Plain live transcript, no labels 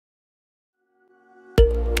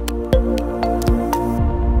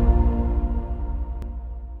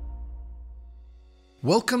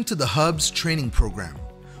Welcome to the Hub's training program.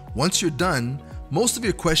 Once you're done, most of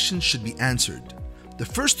your questions should be answered. The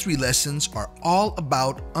first 3 lessons are all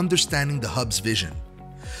about understanding the Hub's vision.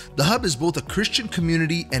 The Hub is both a Christian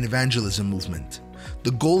community and evangelism movement.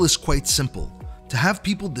 The goal is quite simple: to have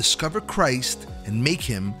people discover Christ and make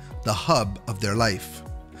Him the hub of their life.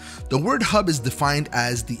 The word hub is defined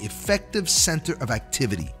as the effective center of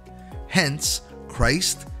activity. Hence,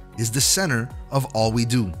 Christ is the center of all we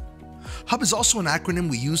do. Hub is also an acronym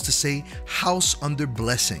we use to say house under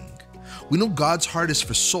blessing. We know God's heart is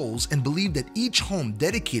for souls and believe that each home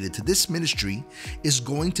dedicated to this ministry is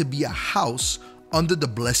going to be a house under the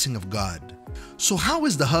blessing of God. So how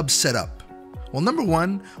is the Hub set up? Well, number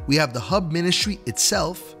 1, we have the Hub ministry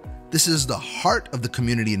itself. This is the heart of the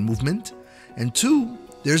community and movement. And 2,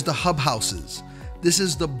 there's the Hub houses. This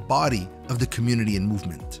is the body of the community and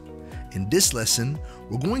movement. In this lesson,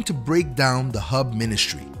 we're going to break down the Hub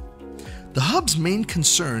ministry. The Hub's main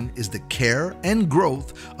concern is the care and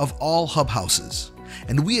growth of all Hub houses,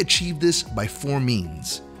 and we achieve this by 4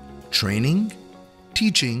 means: training,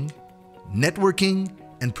 teaching, networking,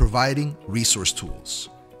 and providing resource tools.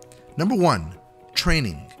 Number 1,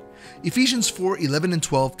 training. Ephesians 4:11 and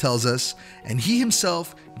 12 tells us, "And He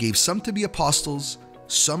Himself gave some to be apostles,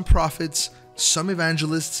 some prophets, some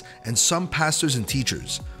evangelists, and some pastors and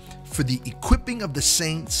teachers, for the equipping of the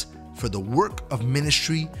saints, for the work of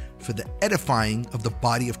ministry, for the edifying of the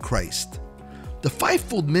body of Christ." The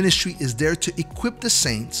fivefold ministry is there to equip the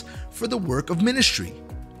saints for the work of ministry.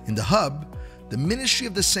 In the Hub, the ministry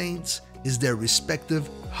of the saints is their respective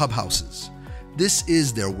Hub houses. This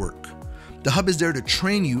is their work. The Hub is there to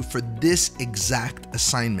train you for this exact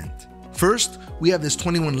assignment. First, we have this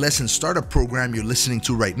 21-lesson startup program you're listening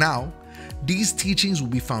to right now. These teachings will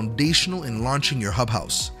be foundational in launching your Hub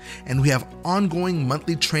house, and we have ongoing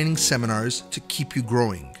monthly training seminars to keep you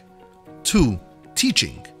growing. 2,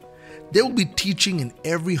 teaching. They will be teaching in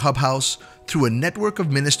every Hub house through a network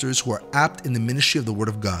of ministers who are apt in the ministry of the Word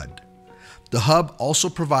of God. The Hub also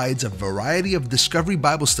provides a variety of Discovery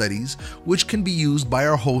Bible studies which can be used by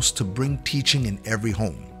our hosts to bring teaching in every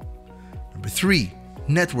home. Number 3,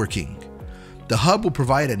 networking. The Hub will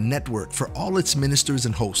provide a network for all its ministers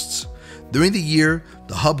and hosts. During the year,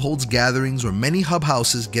 the Hub holds gatherings where many Hub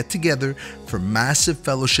houses get together for massive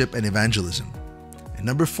fellowship and evangelism. And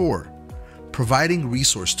number 4, providing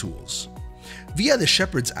resource tools. Via the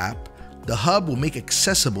Shepherd's app, the Hub will make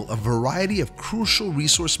accessible a variety of crucial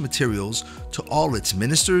resource materials to all its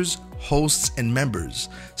ministers, hosts, and members,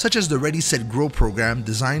 such as the Ready, Set, Grow program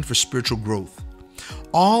designed for spiritual growth.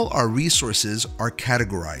 All our resources are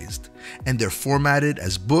categorized, and they're formatted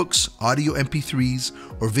as books, audio MP3s,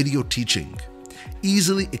 or video teaching.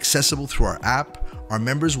 Easily accessible through our app, our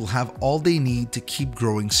members will have all they need to keep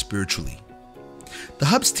growing spiritually. The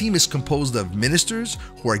Hub's team is composed of ministers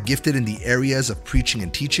who are gifted in the areas of preaching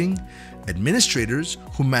and teaching, administrators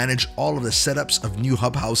who manage all of the setups of new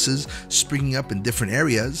Hub houses springing up in different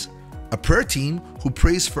areas, a prayer team who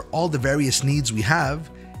prays for all the various needs we have,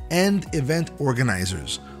 and event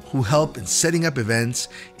organizers who help in setting up events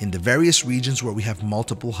in the various regions where we have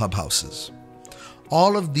multiple Hub houses.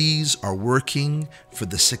 All of these are working for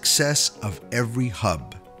the success of every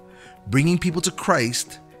Hub, bringing people to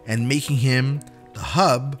Christ and making Him the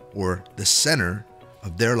hub or the center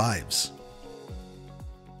of their lives.